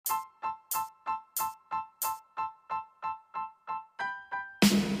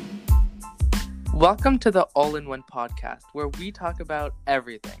Welcome to the All-in-One podcast, where we talk about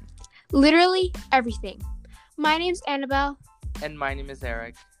everything. Literally everything. My name's Annabelle. And my name is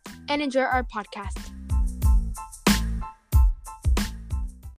Eric. And enjoy our podcast.